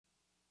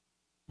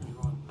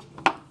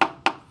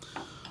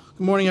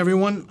Good morning,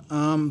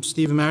 everyone.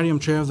 Steve Amati, I'm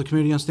Chair of the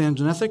Committee on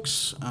Standards and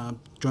Ethics,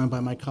 joined by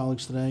my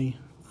colleagues today,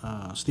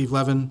 Steve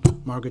Levin,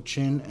 Margaret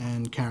Chin,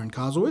 and Karen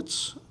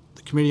Kozowitz.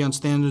 The Committee on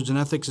Standards and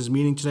Ethics is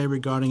meeting today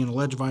regarding an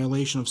alleged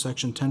violation of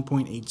Section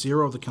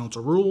 10.80 of the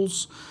Council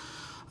Rules.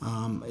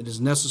 It is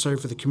necessary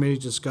for the committee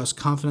to discuss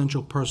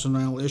confidential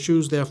personnel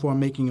issues. Therefore, I'm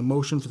making a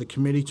motion for the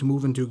committee to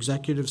move into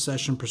executive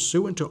session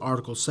pursuant to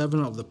Article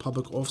 7 of the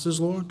Public Officers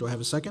Law. Do I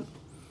have a second?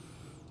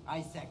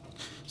 I second.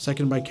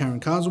 Seconded by Karen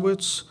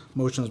Kozowitz.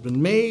 Motion has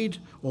been made.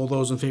 All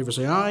those in favor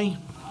say aye.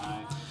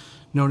 Aye.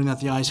 Noting that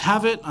the ayes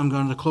have it, I'm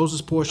going to close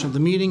this portion of the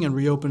meeting and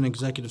reopen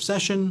executive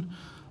session.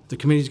 The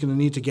committee is going to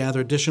need to gather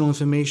additional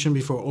information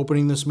before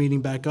opening this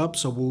meeting back up,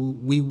 so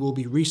we will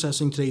be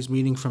recessing today's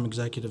meeting from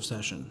executive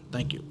session.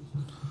 Thank you.